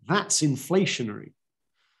gets, that's inflationary,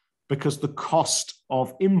 because the cost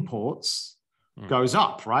of imports goes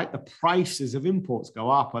up, right? The prices of imports go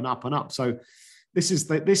up and up and up. So this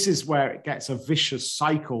is where it gets a vicious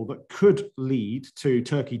cycle that could lead to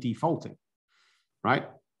Turkey defaulting, right?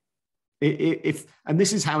 And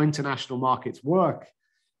this is how international markets work.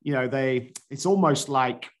 It's almost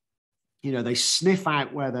like, they sniff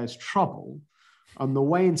out where there's trouble. And the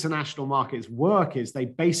way international markets work is they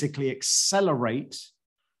basically accelerate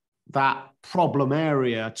that problem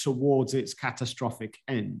area towards its catastrophic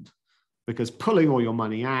end, because pulling all your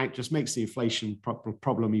money out just makes the inflation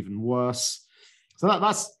problem even worse. So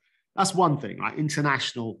that's one thing, like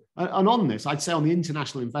international. And on this, I'd say on the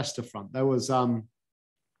international investor front, there was,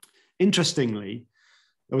 interestingly,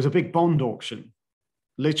 there was a big bond auction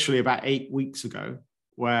literally about 8 weeks ago,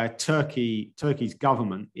 where Turkey's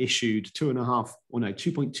government issued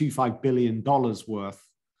 $2.25 billion worth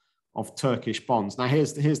of Turkish bonds. Now,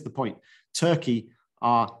 here's the point. Turkey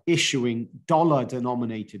are issuing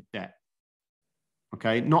dollar-denominated debt,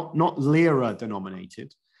 okay? Not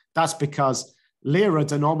lira-denominated. That's because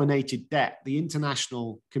lira-denominated debt, the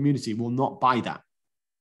international community will not buy that.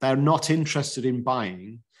 They're not interested in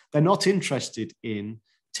buying. They're not interested in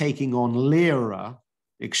taking on lira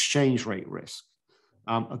exchange rate risk.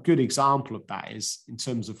 A good example of that is in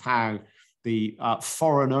terms of how the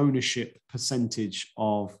foreign ownership percentage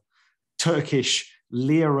of Turkish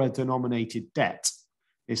lira denominated debt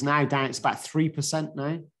is now down. It's about 3%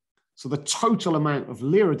 now. So the total amount of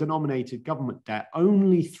lira denominated government debt,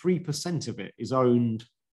 only 3% of it is owned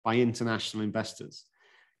by international investors.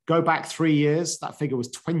 Go back 3 years, that figure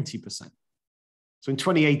was 20%. So in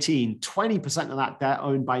 2018, 20% of that debt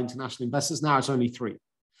owned by international investors. Now it's only 3%.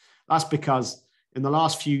 That's because in the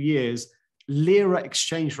last few years, lira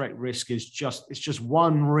exchange rate risk is just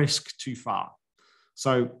one risk too far.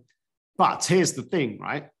 So, but here's the thing,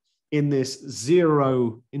 right? In this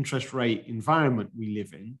zero interest rate environment we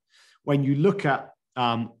live in, when you look at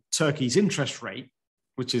Turkey's interest rate,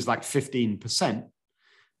 which is like 15%,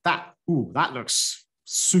 that looks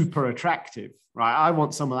super attractive, right? I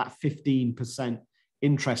want some of that 15%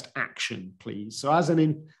 interest action, please. So as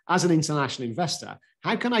an international investor,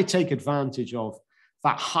 how can I take advantage of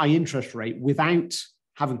that high interest rate without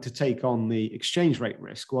having to take on the exchange rate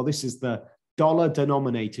risk? Well, this is the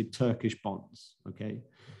dollar-denominated Turkish bonds, okay?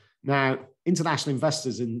 Now, international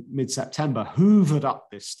investors in mid-September hoovered up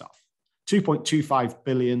this stuff, 2.25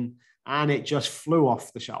 billion, and it just flew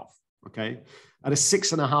off the shelf, okay, at a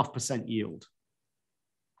 6.5% yield.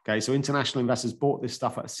 Okay, so international investors bought this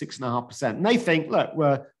stuff at 6.5%. And they think, look,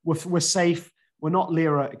 we're safe. We're not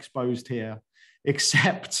lira exposed here,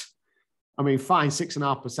 except, I mean, fine,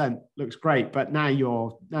 6.5% looks great, but now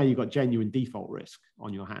you've got genuine default risk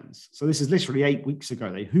on your hands. So this is literally 8 weeks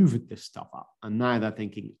ago. They hoovered this stuff up, and now they're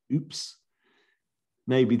thinking, oops,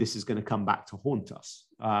 maybe this is going to come back to haunt us.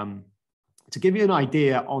 To give you an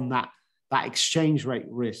idea on that exchange rate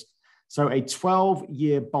risk, so a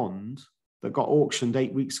 12-year bond that got auctioned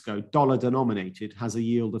 8 weeks ago, dollar denominated, has a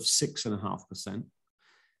yield of 6.5%.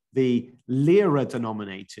 The lira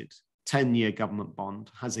denominated 10-year government bond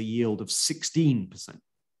has a yield of 16%.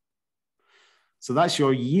 So that's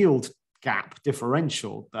your yield gap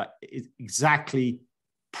differential that exactly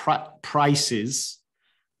prices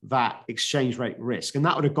that exchange rate risk. And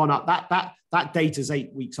that would have gone up. That data is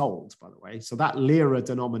 8 weeks old, by the way. So that lira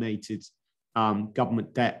denominated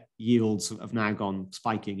government debt yields have now gone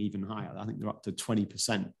spiking even higher. I think they're up to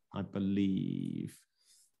 20%, I believe.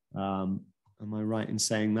 Am I right in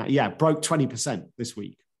saying that? Yeah, broke 20% this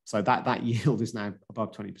week. So that yield is now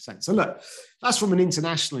above 20%. So look, that's from an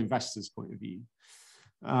international investor's point of view.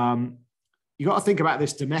 You got to think about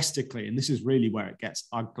this domestically, and this is really where it gets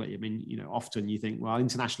ugly. I mean, often you think, well,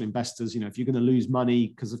 international investors, if you're going to lose money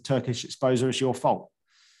because of Turkish exposure, it's your fault.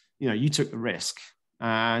 You took the risk.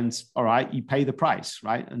 And all right, you pay the price,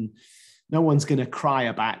 right? And no one's going to cry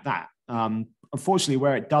about that. Unfortunately,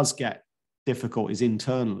 where it does get difficult is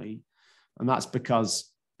internally. And that's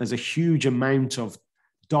because there's a huge amount of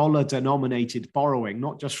dollar-denominated borrowing,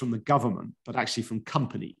 not just from the government, but actually from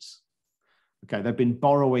companies. Okay, they've been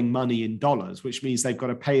borrowing money in dollars, which means they've got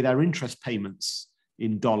to pay their interest payments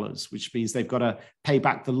in dollars, which means they've got to pay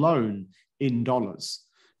back the loan in dollars.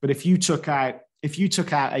 But if you took out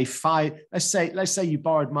let's say you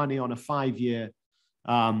borrowed money on a 5-year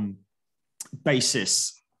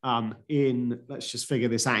basis let's just figure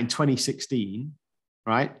this out, in 2016,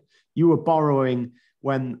 right? You were borrowing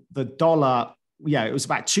when the dollar, it was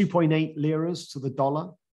about 2.8 liras to the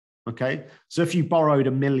dollar, okay? So if you borrowed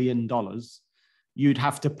 $1 million, you'd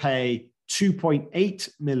have to pay 2.8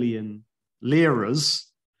 million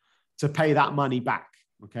liras to pay that money back,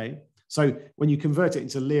 okay? So when you convert it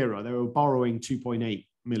into lira, they were borrowing 2.8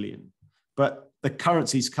 million, but the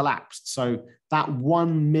currency's collapsed. So that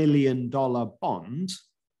 $1 million bond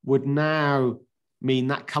would now mean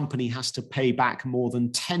that company has to pay back more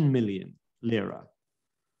than 10 million lira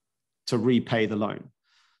to repay the loan.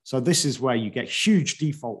 So this is where you get huge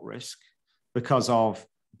default risk because of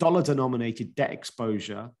dollar-denominated debt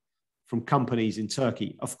exposure from companies in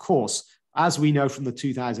Turkey. Of course, as we know from the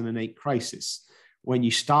 2008 crisis, when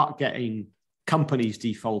you start getting companies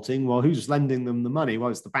defaulting, well, who's lending them the money? Well,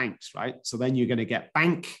 it's the banks, right? So then you're going to get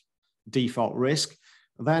bank default risk.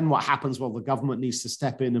 Then what happens? Well, the government needs to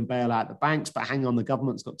step in and bail out the banks, but hang on, the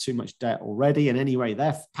government's got too much debt already. And anyway,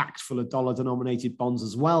 they're packed full of dollar-denominated bonds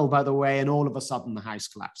as well, by the way, and all of a sudden the house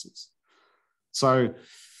collapses. So,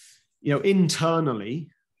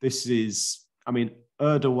 internally, this is,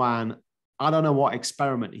 Erdogan, I don't know what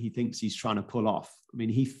experiment he thinks he's trying to pull off.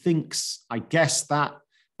 He thinks, I guess, that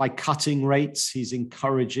by cutting rates, he's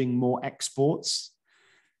encouraging more exports,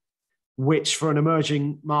 which for an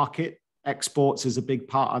emerging market, exports is a big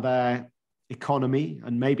part of their economy.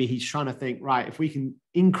 And maybe he's trying to think, right, if we can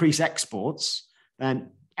increase exports,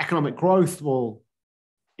 then economic growth will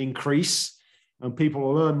increase and people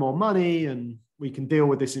will earn more money and we can deal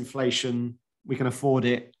with this inflation. We can afford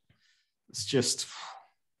it. It's just,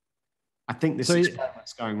 I think this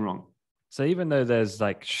experiment's going wrong. So even though there's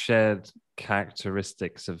like shared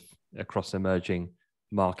characteristics of across emerging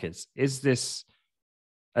markets, is this,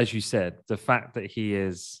 as you said, the fact that he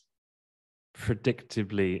is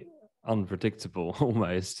predictably unpredictable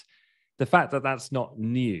almost, the fact that that's not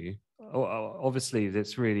new, obviously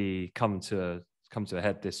that's really come to a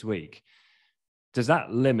head this week, does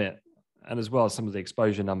that limit, and as well as some of the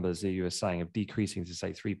exposure numbers that you were saying of decreasing to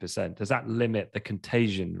say 3%, does that limit the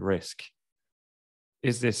contagion risk?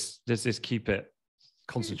 Does this keep it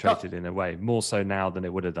concentrated in a way more so now than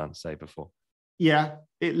it would have done, say, before? Yeah,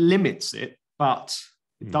 it limits it, but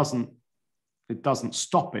it doesn't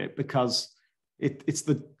stop it, because it's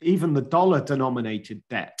even the dollar-denominated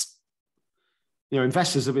debt.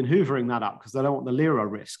 Investors have been hoovering that up because they don't want the lira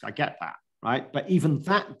risk. I get that, right? But even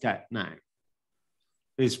that debt now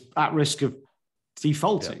is at risk of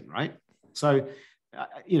defaulting, right? So,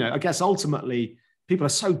 I guess ultimately people are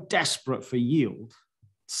so desperate for yield,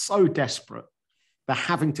 so desperate, they're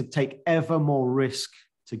having to take ever more risk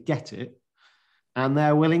to get it. And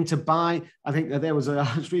they're willing to buy. I think that I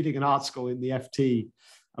was reading an article in the FT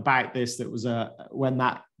about this, that was when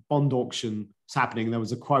that bond auction was happening, there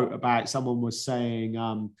was a quote about someone was saying,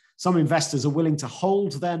 some investors are willing to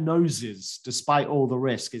hold their noses despite all the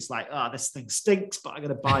risk. It's like, this thing stinks, but I'm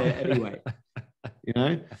going to buy it anyway.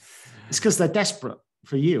 It's because they're desperate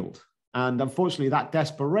for yield. And unfortunately, that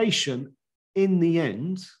desperation in the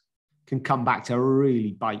end can come back to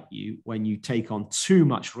really bite you when you take on too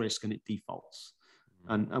much risk and it defaults.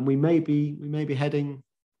 And we may be heading,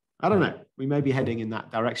 I don't know, we may be heading in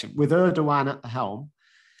that direction with Erdogan at the helm.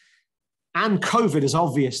 And COVID has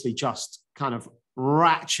obviously just kind of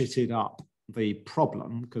ratcheted up the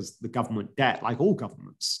problem, because the government debt, like all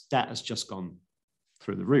governments, debt has just gone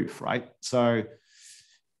through the roof, right? So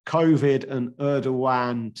COVID and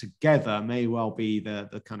Erdogan together may well be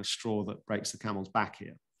the kind of straw that breaks the camel's back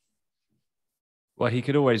here. Well, he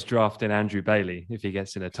could always draft in Andrew Bailey if he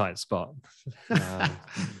gets in a tight spot. But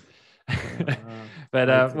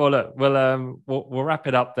well, look, we'll wrap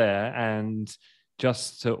it up there. And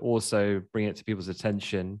just to also bring it to people's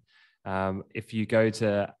attention, if you go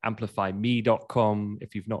to AmplifyME.com,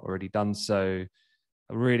 if you've not already done so,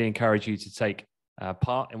 I really encourage you to take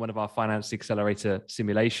part in one of our Finance Accelerator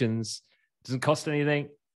simulations. It doesn't cost anything,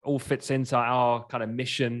 all fits into our kind of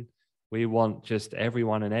mission. We want just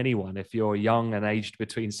everyone and anyone, if you're young and aged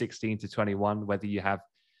between 16 to 21, whether you have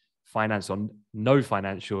finance or no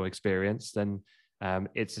financial experience, then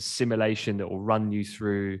it's a simulation that will run you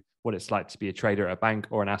through what it's like to be a trader at a bank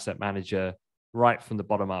or an asset manager right from the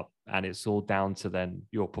bottom up. And it's all down to then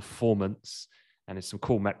your performance. And it's some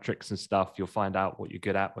cool metrics and stuff. You'll find out what you're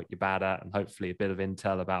good at, what you're bad at, and hopefully a bit of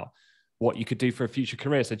intel about what you could do for a future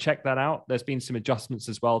career. So check that out. There's been some adjustments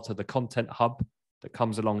as well to the content hub that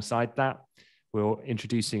comes alongside that. We're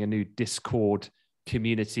introducing a new Discord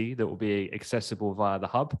community that will be accessible via the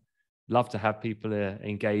hub. Love to have people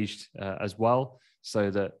engaged as well,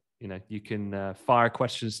 so that you can fire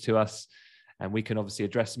questions to us and we can obviously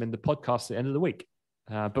address them in the podcast at the end of the week.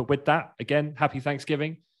 But with that, again, happy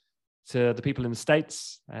Thanksgiving to the people in the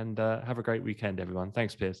States, and have a great weekend, everyone.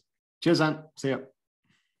 Thanks, Piers. Cheers, Ant. See you.